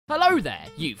Hello there,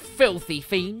 you filthy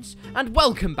fiends, and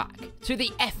welcome back to the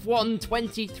F1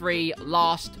 23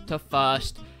 Last to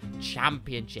First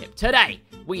Championship. Today,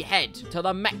 we head to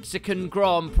the Mexican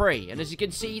Grand Prix, and as you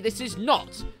can see, this is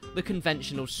not the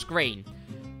conventional screen.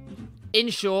 In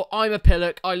short, I'm a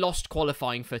pillock, I lost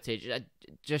qualifying footage.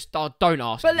 Don't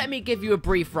ask. But let me give you a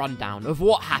brief rundown of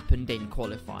what happened in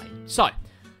qualifying. So,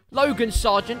 Logan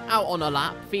Sargent out on a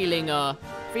lap, feeling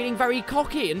very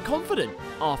cocky and confident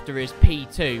after his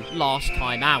P2 last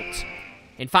time out.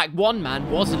 In fact, one man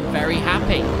wasn't very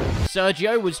happy.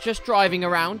 Sergio was just driving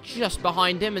around just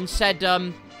behind him and said,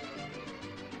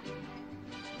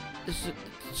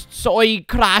 soy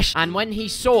crash. And when he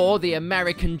saw the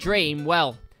American dream,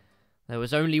 well, there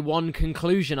was only one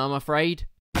conclusion, I'm afraid.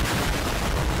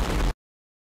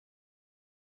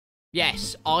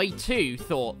 Yes, I too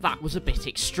thought that was a bit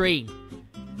extreme.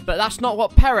 But that's not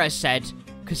what Perez said,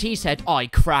 because he said, I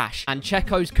crash. And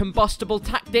Checo's combustible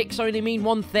tactics only mean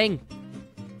one thing.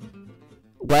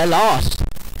 Well asked.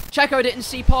 Checo didn't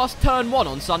see past turn 1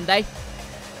 on Sunday.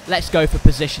 Let's go for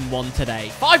position 1 today.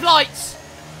 5 lights!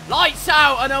 Lights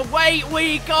out, and away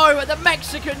we go at the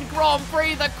Mexican Grand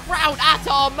Prix. The crowd at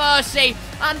our mercy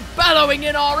and bellowing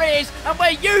in our ears, and we're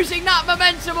using that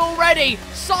momentum already.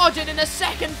 Sargent in a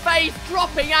second phase,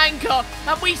 dropping anchor,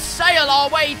 and we sail our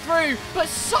way through, but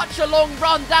such a long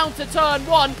run down to turn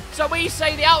 1, so we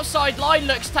say the outside line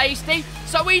looks tasty,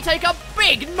 so we take a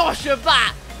big nosh of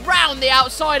that, round the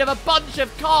outside of a bunch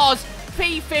of cars.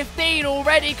 P15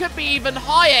 already, could be even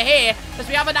higher here, as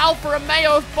we have an Alfa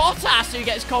Romeo of Bottas who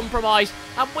gets compromised,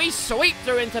 and we sweep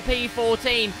through into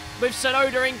P14 with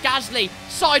Tsunoda and Gasly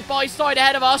side by side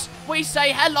ahead of us. We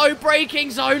say hello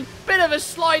braking zone, bit of a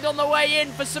slide on the way in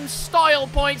for some style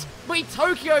points. We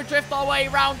Tokyo drift our way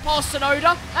round past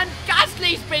Tsunoda, and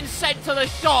Gasly's been sent to the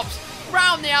shops.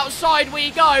 Round the outside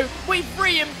we go. We've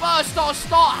reimbursed our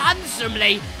start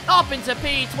handsomely. Up into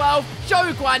P12.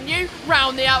 Zhou Guanyu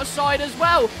round the outside as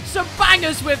well. Some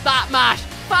bangers with that mash.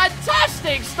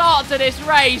 Fantastic start to this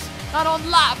race. And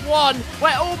on lap 1,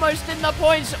 we're almost in the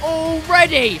points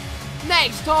already.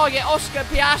 Next target, Oscar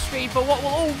Piastri for what will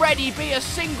already be a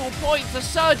single point to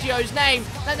Sergio's name.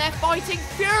 Then they're fighting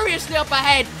furiously up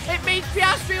ahead. It means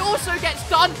Piastri also gets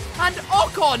done, and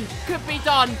Ocon could be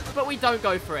done, but we don't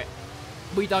go for it.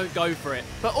 We don't go for it.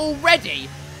 But already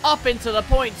up into the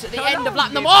points at the end of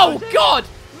lap number... Oh, God!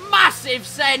 Massive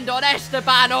send on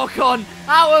Esteban Ocon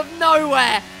out of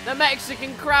nowhere. The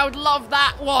Mexican crowd love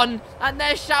that one, and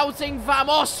they're shouting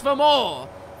Vamos for more.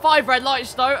 5 red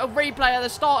lights, though. A replay of the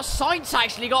start. Sainz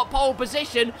actually got pole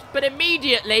position, but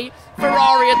immediately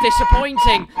Ferrari are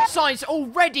disappointing. Sainz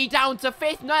already down to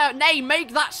 5th. Now, nay,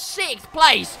 make that 6th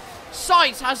place.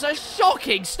 Sainz has a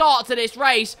shocking start to this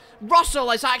race. Russell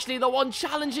is actually the one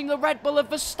challenging the Red Bull of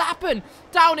Verstappen.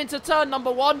 Down into turn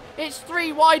number 1. It's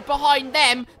 3 wide behind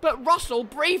them, but Russell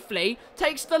briefly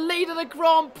takes the lead of the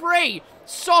Grand Prix.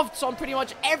 Softs on pretty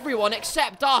much everyone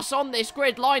except us on this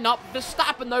grid lineup.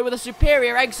 Verstappen, though, with a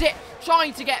superior exit,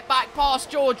 trying to get back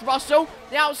past George Russell.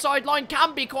 The outside line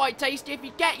can be quite tasty if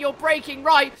you get your braking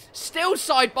right. Still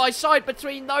side by side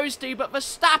between those two, but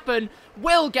Verstappen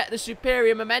will get the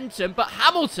superior momentum, but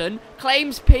Hamilton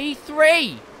claims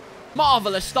P3.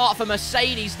 Marvellous start for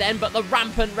Mercedes then, but the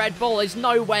rampant Red Bull is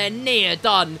nowhere near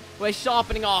done. We're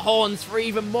sharpening our horns for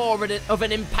even more of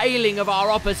an impaling of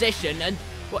our opposition, and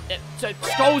so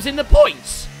Stroll's in the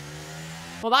points.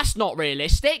 Well, that's not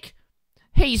realistic.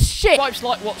 He's shit. Swipes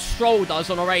like what Stroll does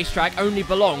on a racetrack only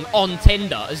belong on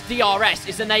Tinder, as DRS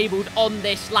is enabled on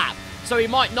this lap. So he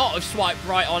might not have swiped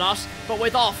right on us, but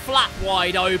with our flap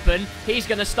wide open, he's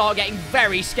going to start getting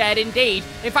very scared indeed.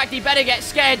 In fact, he better get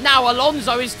scared now.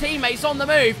 Alonso, his teammates on the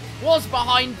move, was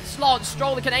behind Lance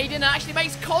Stroll, the Canadian, and actually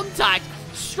makes contact.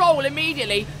 Stroll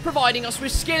immediately providing us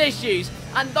with skill issues,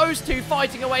 and those two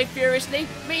fighting away furiously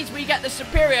means we get the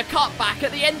superior cutback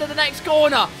at the end of the next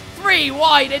corner. 3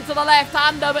 wide into the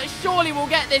left-hander, but surely we'll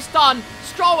get this done.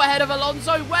 Stroll ahead of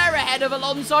Alonso, we're ahead of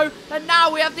Alonso, and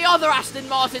now we have the other Aston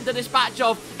Martin to dispatch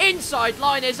of. Inside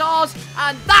line is ours,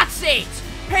 and that's it!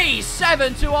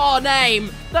 P7 to our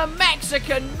name, the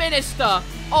Mexican Minister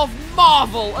of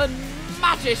Marvel and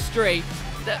Magistry.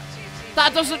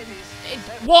 That doesn't...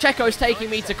 What? Checo's taking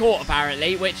me to court,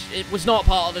 apparently, which it was not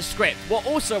part of the script. What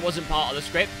also wasn't part of the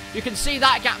script, you can see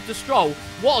that gap to Stroll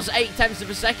was 0.8 of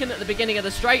a second at the beginning of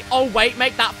the straight. Oh, wait,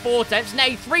 make that 0.4,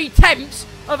 nay, 0.3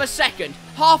 of a second.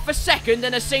 Half a second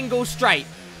in a single straight.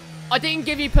 I didn't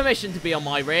give you permission to be on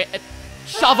my rear.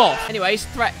 Shove off. Anyways,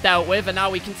 threat dealt with, and now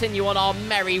we continue on our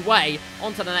merry way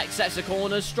onto the next sets of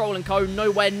corners. Stroll and co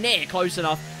nowhere near close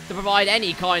enough to provide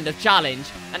any kind of challenge.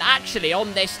 And actually,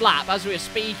 on this lap, as we were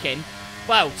speaking,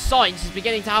 well, Sainz is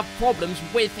beginning to have problems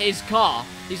with his car.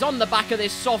 He's on the back of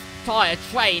this soft tyre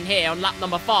train here on lap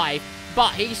number 5,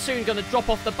 but he's soon going to drop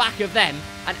off the back of them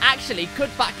and actually could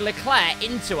back Leclerc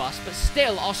into us, but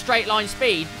still our straight line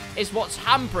speed is what's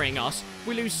hampering us.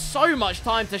 We lose so much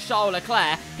time to Charles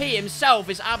Leclerc. He himself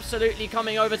is absolutely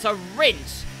coming over to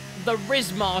rinse the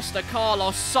Rizzmaster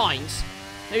Carlos Sainz,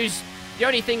 who's, the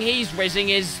only thing he's rizzing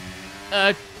is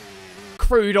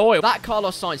crude oil. That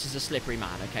Carlos Sainz is a slippery man,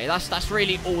 okay? That's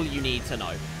really all you need to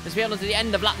know. As we get on to the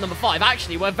end of lap number 5,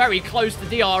 actually, we're very close to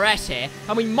DRS here,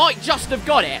 and we might just have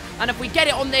got it. And if we get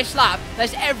it on this lap,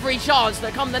 there's every chance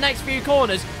that come the next few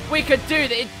corners, we could do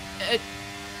that.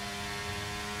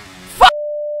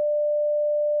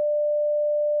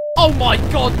 Oh my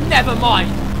god, never mind.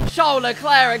 Charles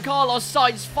Leclerc and Carlos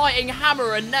Sainz fighting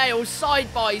hammer and nail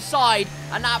side by side,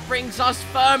 and that brings us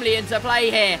firmly into play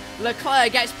here.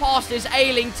 Leclerc gets past his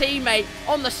ailing teammate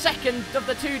on the second of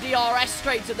the 2 DRS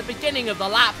straights at the beginning of the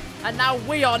lap, and now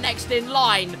we are next in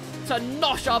line to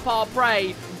nosh up our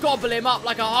prey, gobble him up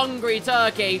like a hungry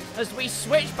turkey as we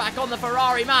switch back on the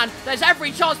Ferrari man. There's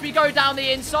every chance we go down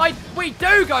the inside. We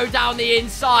do go down the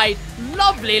inside.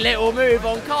 Lovely little move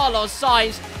on Carlos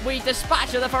Sainz. We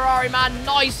dispatch the Ferrari man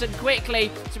nice and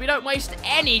quickly, so we don't waste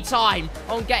any time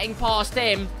on getting past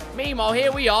him. Meanwhile,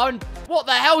 here we are, and what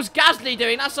the hell's Gasly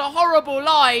doing? That's a horrible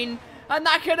line, and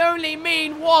that can only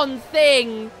mean one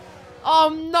thing. Oh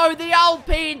no, the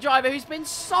Alpine driver, who's been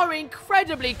so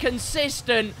incredibly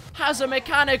consistent, has a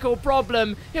mechanical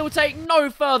problem. He'll take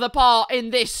no further part in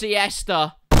this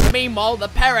siesta. Meanwhile, the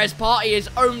Perez party is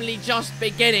only just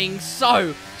beginning,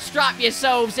 so strap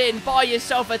yourselves in, buy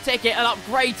yourself a ticket and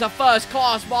upgrade to first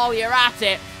class while you're at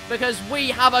it, because we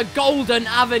have a golden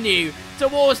avenue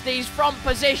towards these front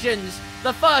positions.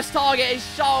 The first target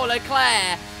is Charles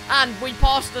Leclerc, and we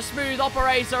passed the smooth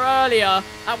operator earlier,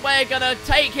 and we're gonna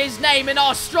take his name in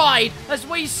our stride as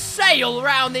we sail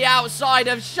round the outside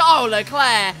of Charles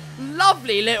Leclerc.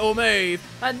 Lovely little move,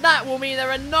 and that will mean there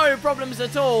are no problems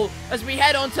at all as we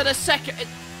head on to the second.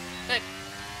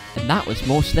 And that was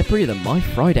more slippery than my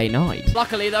Friday night.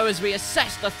 Luckily, though, as we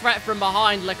assess the threat from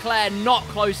behind, Leclerc not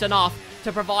close enough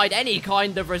to provide any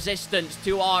kind of resistance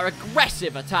to our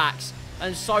aggressive attacks.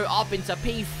 And so up into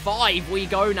P5 we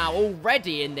go now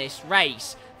already in this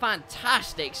race.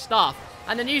 Fantastic stuff.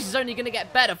 And the news is only going to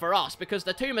get better for us because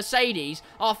the 2 Mercedes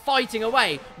are fighting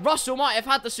away. Russell might have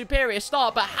had the superior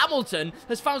start, but Hamilton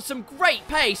has found some great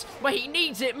pace where he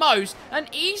needs it most and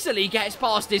easily gets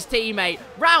past his teammate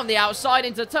round the outside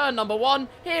into turn number 1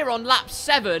 here on lap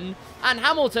 7. And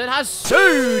Hamilton has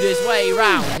sued his way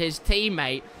round his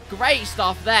teammate. Great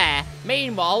stuff there.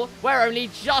 Meanwhile, we're only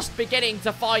just beginning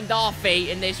to find our feet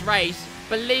in this race.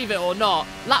 Believe it or not,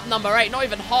 lap number 8, not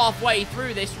even halfway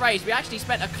through this race. We actually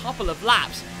spent a couple of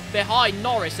laps behind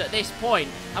Norris at this point,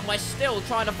 and we're still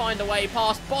trying to find a way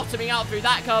past. Bottoming out through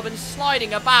that curb and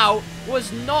sliding about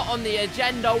was not on the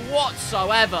agenda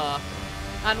whatsoever.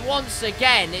 And once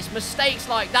again, it's mistakes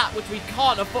like that which we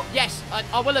can't afford. Yes,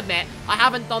 I will admit, I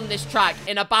haven't done this track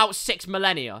in about 6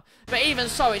 millennia. But even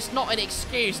so, it's not an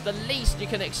excuse. The least you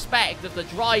can expect of the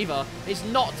driver is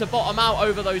not to bottom out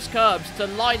over those curbs, to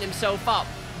line himself up,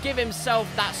 give himself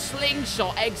that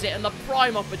slingshot exit and the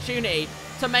prime opportunity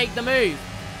to make the move.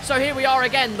 So here we are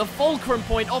again, the fulcrum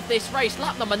point of this race,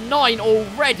 lap number 9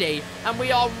 already, and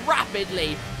we are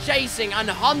rapidly chasing and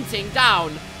hunting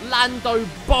down Lando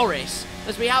Norris.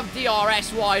 As we have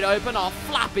DRS wide open, our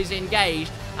flap is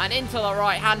engaged, and into the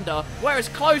right-hander. We're as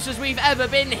close as we've ever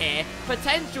been here.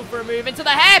 Potential for a move into the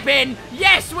hairpin.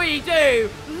 Yes, we do.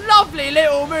 Lovely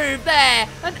little move there.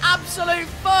 An absolute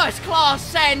first-class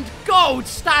send. Gold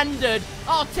standard.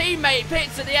 Our teammate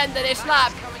pits at the end of this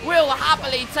lap. We'll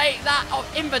happily take that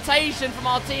invitation from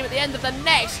our team at the end of the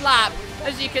next lap.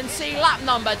 As you can see, lap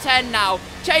number 10 now.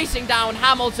 Chasing down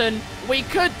Hamilton. We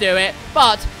could do it,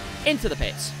 but into the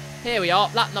pits. Here we are,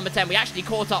 lap number 10. We actually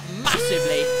caught up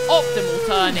massively. Optimal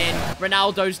turn in.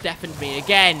 Ronaldo's deafened me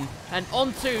again. And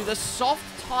onto the soft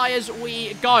tyres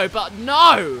we go. But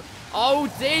no!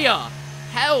 Oh dear.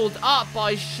 Held up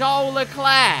by Charles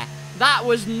Leclerc. That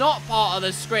was not part of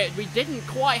the script. We didn't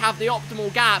quite have the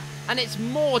optimal gap. And it's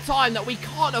more time that we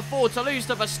can't afford to lose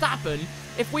to Verstappen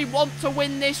if we want to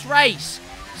win this race.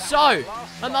 So,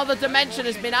 another dimension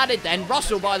has been added then.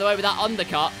 Russell, by the way, with that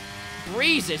undercut,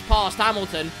 breezes past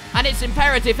Hamilton, and it's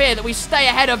imperative here that we stay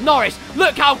ahead of Norris.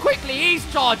 Look how quickly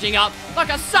he's charging up, like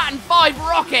a Saturn V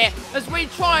rocket, as we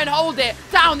try and hold it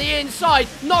down the inside.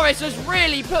 Norris has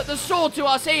really put the sword to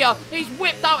us here. He's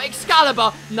whipped out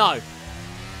Excalibur. No,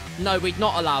 we'd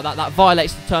not allow that. That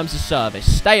violates the terms of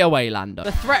service. Stay away, Lando.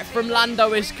 The threat from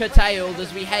Lando is curtailed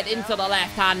as we head into the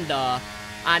left-hander.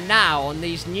 And now, on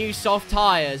these new soft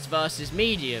tyres versus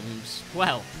mediums,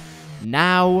 well,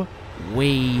 now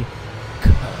we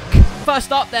cook.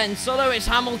 First up then, Sir Lewis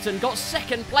Hamilton got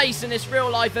second place in this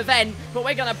real-life event, but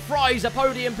we're going to prize a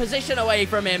podium position away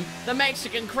from him. The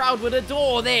Mexican crowd would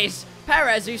adore this.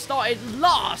 Perez, who started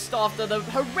last after the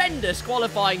horrendous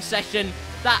qualifying session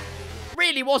that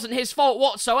really wasn't his fault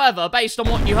whatsoever based on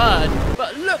what you heard.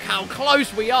 But look how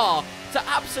close we are to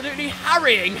absolutely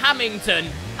harrying Hamilton.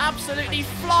 Absolutely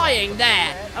flying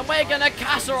there. And we're going to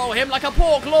casserole him like a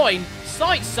pork loin.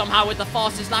 Sainz somehow with the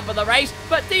fastest lap of the race,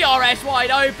 but DRS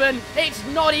wide open. It's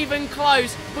not even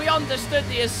close. We understood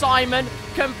the assignment,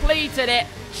 completed it,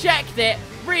 checked it,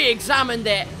 re-examined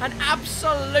it, and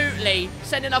absolutely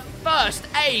sent in a first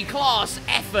A-class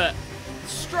effort.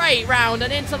 Straight round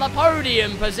and into the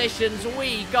podium positions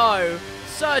we go.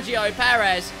 Sergio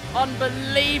Perez,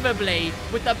 unbelievably,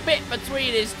 with the bit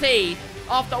between his teeth.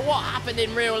 After what happened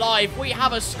in real life, we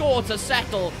have a score to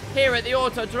settle here at the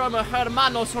Autodromo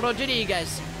Hermanos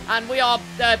Rodriguez. And we are...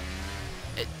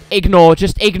 ignore,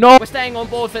 just ignore. We're staying on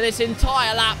board for this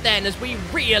entire lap then as we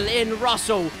reel in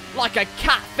Russell like a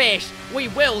catfish. We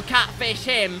will catfish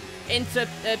him into...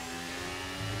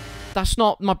 That's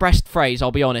not my best phrase,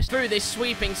 I'll be honest. Through this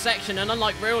sweeping section, and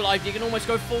unlike real life, you can almost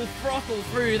go full throttle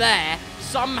through there.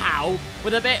 Somehow,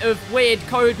 with a bit of weird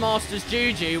Codemasters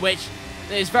juju, which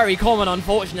is very common,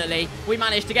 unfortunately. We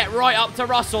managed to get right up to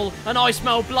Russell, and I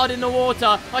smell blood in the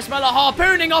water. I smell a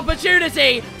harpooning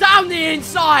opportunity down the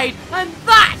inside, and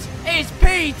that is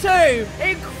P2.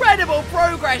 Incredible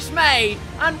progress made,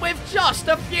 and with just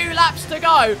a few laps to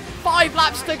go, 5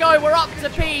 laps to go, we're up to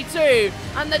P2,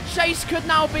 and the chase could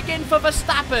now begin for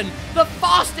Verstappen. The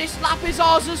fastest lap is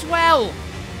ours as well.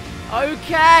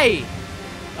 Okay,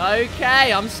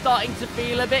 I'm starting to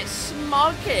feel a bit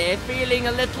smug here, feeling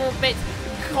a little bit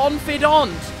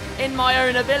confident in my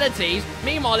own abilities.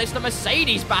 Meanwhile, it's the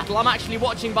Mercedes battle I'm actually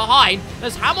watching behind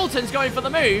as Hamilton's going for the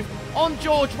move on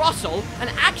George Russell and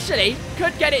actually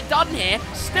could get it done here.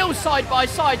 Still side by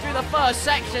side through the first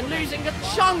section, losing a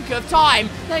chunk of time.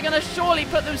 They're going to surely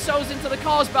put themselves into the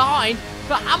cars behind,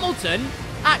 but Hamilton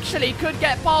actually could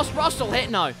get past Russell.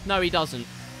 No, he doesn't.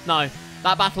 No.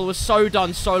 That battle was so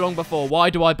done so long before. Why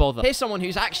do I bother? Here's someone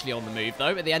who's actually on the move,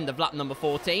 though, at the end of lap number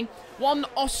 14. One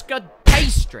Oscar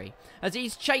Pastry, as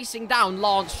he's chasing down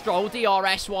Lance Stroll,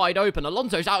 DRS wide open.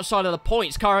 Alonso's outside of the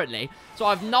points currently, so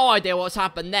I have no idea what's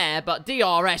happened there, but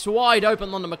DRS wide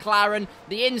open on the McLaren.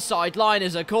 The inside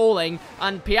liners are calling,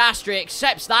 and Piastri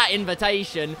accepts that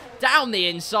invitation. Down the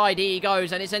inside he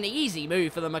goes, and it's an easy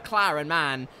move for the McLaren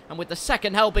man. And with the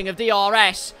second helping of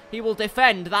DRS, he will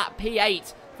defend that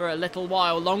P8 for a little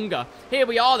while longer. Here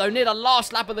we are, though, near the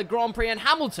last lap of the Grand Prix, and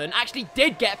Hamilton actually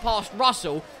did get past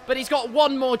Russell, but he's got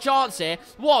one more chance here.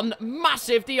 One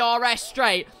massive DRS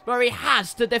straight, where he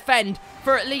has to defend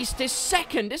for at least his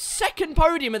second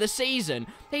podium of the season.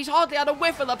 He's hardly had a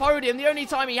whiff of the podium. The only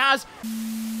time he has...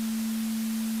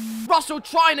 Russell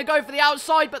trying to go for the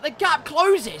outside, but the gap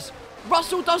closes.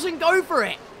 Russell doesn't go for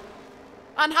it.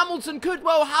 And Hamilton could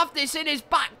well have this in his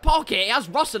back pocket. He has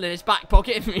Russell in his back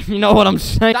pocket, if you know what I'm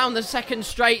saying. Down the second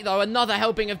straight, though, another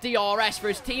helping of DRS for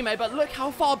his teammate. But look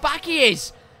how far back he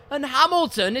is. And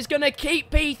Hamilton is going to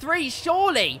keep P3,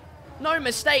 surely. No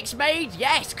mistakes made.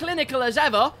 Yes, clinical as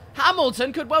ever.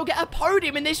 Hamilton could well get a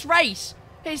podium in this race.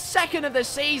 His second of the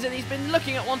season. He's been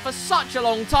looking at one for such a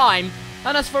long time.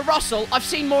 And as for Russell, I've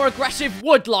seen more aggressive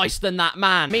woodlice than that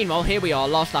man. Meanwhile, here we are,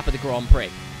 last lap of the Grand Prix.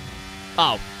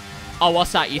 Oh,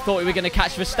 what's that? You thought we were going to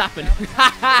catch Verstappen?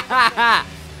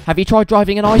 Have you tried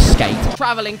driving an ice skate?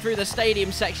 Travelling through the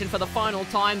stadium section for the final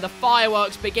time. The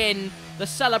fireworks begin. The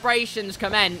celebrations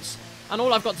commence. And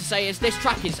all I've got to say is this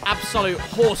track is absolute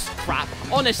horse crap.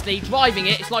 Honestly, driving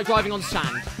it, it's like driving on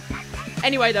sand.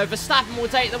 Anyway, though, Verstappen will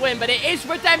take the win, but it is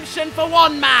redemption for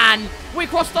one man. We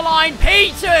cross the line,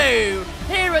 P2,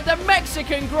 here at the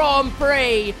Mexican Grand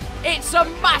Prix. It's a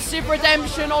massive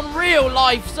redemption on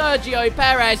real-life Sergio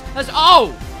Perez as...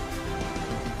 Oh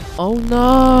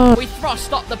no! We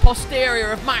thrust up the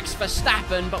posterior of Max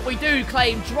Verstappen, but we do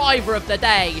claim driver of the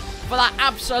day for that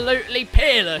absolutely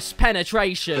peerless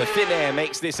penetration. The thin air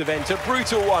makes this event a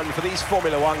brutal one for these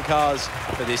Formula One cars,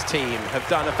 but this team have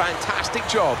done a fantastic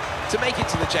job to make it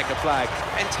to the checker flag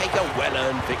and take a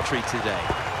well-earned victory today.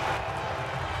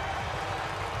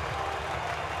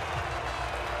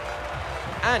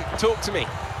 And talk to me,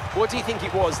 what do you think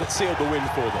it was that sealed the win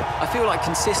for them? I feel like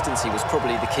consistency was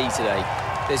probably the key today.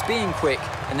 There's being quick,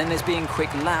 and then there's being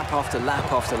quick lap after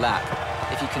lap after lap.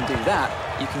 If you can do that,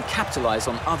 you can capitalise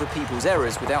on other people's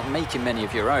errors without making many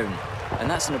of your own. And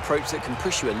that's an approach that can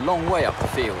push you a long way up the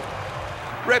field.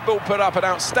 Red Bull put up an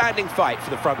outstanding fight for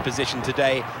the front position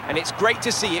today, and it's great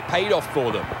to see it paid off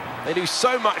for them. They do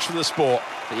so much for the sport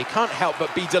that you can't help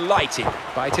but be delighted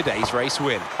by today's race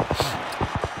win.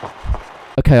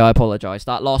 Okay, I apologise.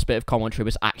 That last bit of commentary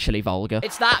was actually vulgar.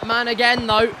 It's that man again,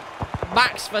 though.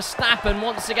 Max Verstappen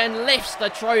once again lifts the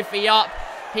trophy up.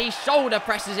 He shoulder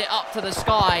presses it up to the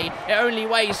sky. It only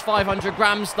weighs 500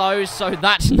 grams, though, so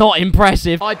that's not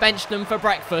impressive. I benched them for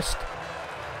breakfast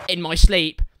in my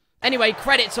sleep. Anyway,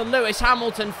 credit to Lewis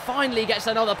Hamilton, finally gets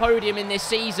another podium in this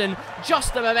season.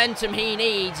 Just the momentum he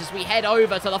needs as we head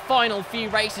over to the final few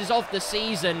races of the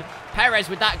season. Perez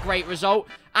with that great result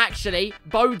actually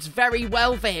bodes very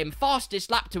well for him.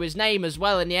 Fastest lap to his name as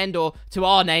well in the end, or to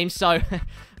our name, so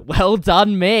well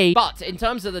done me. But in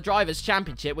terms of the Drivers'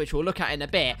 Championship, which we'll look at in a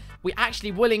bit, we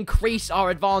actually will increase our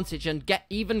advantage and get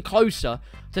even closer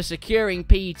to securing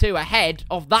P2 ahead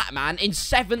of that man in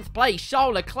 7th place,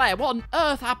 Charles Leclerc. What on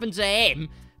earth happened to him?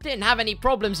 Didn't have any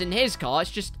problems in his car.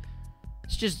 It's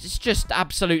just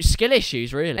absolute skill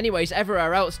issues, really. Anyways,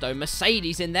 everywhere else, though,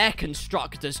 Mercedes in their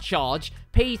constructors' charge.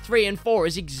 P3 and 4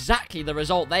 is exactly the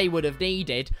result they would have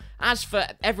needed. As for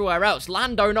everywhere else,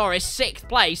 Lando Norris, 6th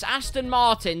place. Aston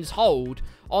Martin's hold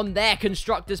on their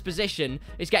constructors' position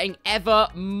is getting ever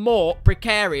more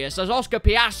precarious, as Oscar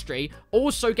Piastri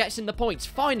also gets in the points.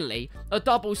 Finally, a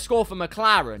double score for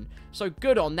McLaren. So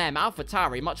good on them.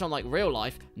 AlphaTauri, much unlike real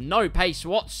life, no pace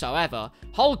whatsoever.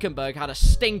 Hülkenberg had a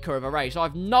stinker of a race. I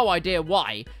have no idea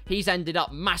why he's ended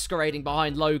up masquerading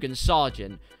behind Logan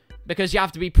Sargent, because you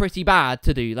have to be pretty bad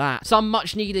to do that. Some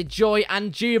much-needed joy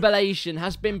and jubilation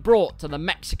has been brought to the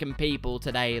Mexican people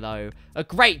today, though. A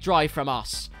great drive from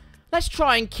us. Let's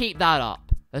try and keep that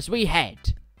up as we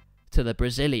head to the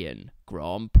Brazilian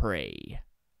Grand Prix.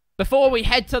 Before we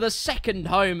head to the second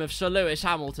home of Sir Lewis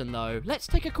Hamilton, though, let's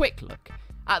take a quick look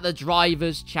at the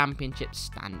Drivers' Championship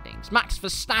standings. Max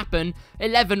Verstappen,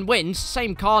 11 wins,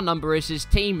 same car number as his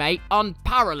teammate,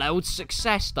 unparalleled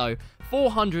success, though.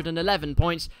 411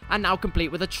 points, and now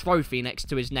complete with a trophy next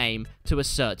to his name to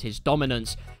assert his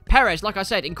dominance. Perez, like I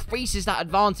said, increases that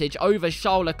advantage over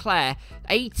Charles Leclerc.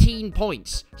 18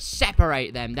 points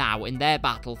separate them now in their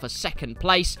battle for second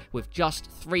place with just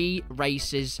 3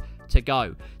 races to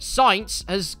go. Sainz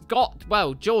has got,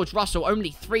 well, George Russell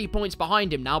only 3 points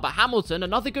behind him now, but Hamilton,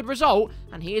 another good result,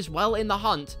 and he is well in the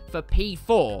hunt for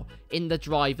P4 in the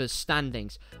drivers'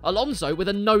 standings. Alonso with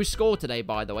a no score today,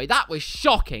 by the way. That was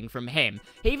shocking from him.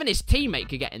 Even his teammate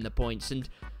could get in the points, and,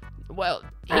 well,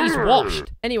 he's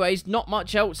washed. Anyways, not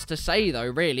much else to say, though,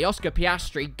 really. Oscar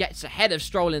Piastri gets ahead of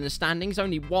Stroll in the standings.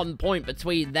 Only 1 point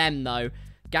between them, though.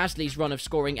 Gasly's run of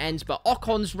scoring ends, but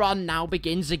Ocon's run now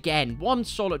begins again. 1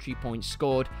 solitary point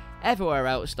scored. Everywhere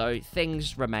else, though,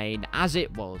 things remain as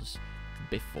it was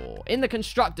before. In the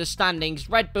constructors' standings,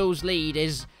 Red Bull's lead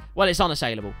is, well, it's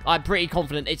unassailable. I'm pretty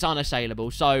confident it's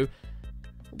unassailable, so...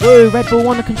 Woo, Red Bull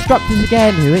won the constructors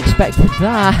again. Who expected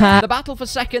that? The battle for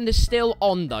second is still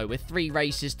on, though, with 3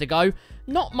 races to go.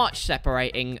 Not much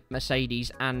separating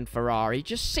Mercedes and Ferrari,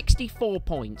 just 64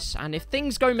 points. And if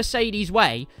things go Mercedes'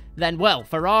 way, then, well,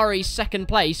 Ferrari's second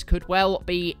place could well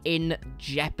be in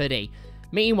jeopardy.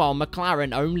 Meanwhile,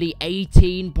 McLaren only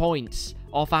 18 points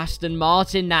off Aston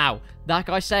Martin now. Like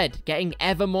I said, getting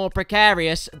ever more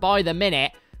precarious by the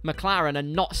minute. McLaren are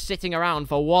not sitting around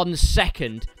for 1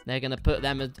 second. They're going to put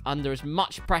them under as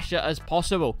much pressure as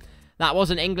possible. That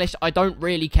wasn't English. I don't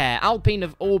really care. Alpine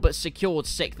have all but secured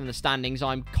 6th in the standings.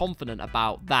 I'm confident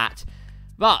about that.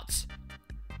 But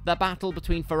the battle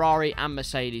between Ferrari and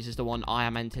Mercedes is the one I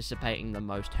am anticipating the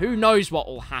most. Who knows what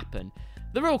will happen?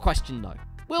 The real question, though,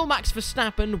 will Max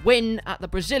Verstappen win at the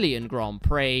Brazilian Grand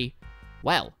Prix?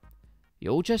 Well,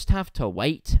 you'll just have to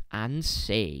wait and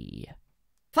see.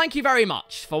 Thank you very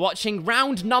much for watching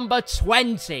round number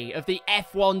 20 of the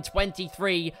F1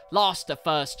 23 Last to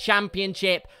First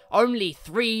Championship. Only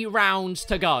 3 rounds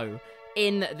to go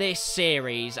in this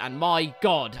series, and my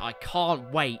god, I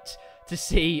can't wait to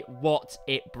see what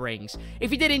it brings.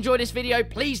 If you did enjoy this video,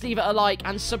 please leave it a like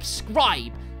and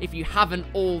subscribe if you haven't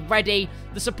already.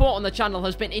 The support on the channel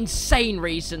has been insane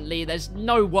recently. There's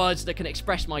no words that can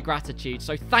express my gratitude,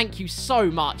 so thank you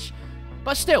so much.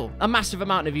 But still, a massive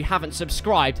amount of you haven't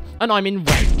subscribed, and I'm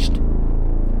enraged.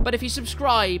 But if you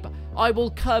subscribe, I will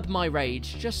curb my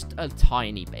rage just a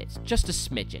tiny bit, just a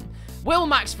smidgen. Will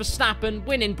Max Verstappen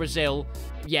win in Brazil?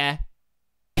 Yeah.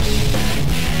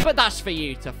 But that's for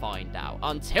you to find out.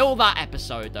 Until that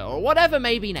episode, though, or whatever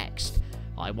may be next,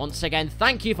 I once again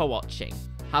thank you for watching.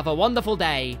 Have a wonderful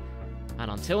day,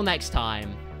 and until next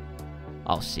time,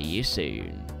 I'll see you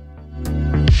soon.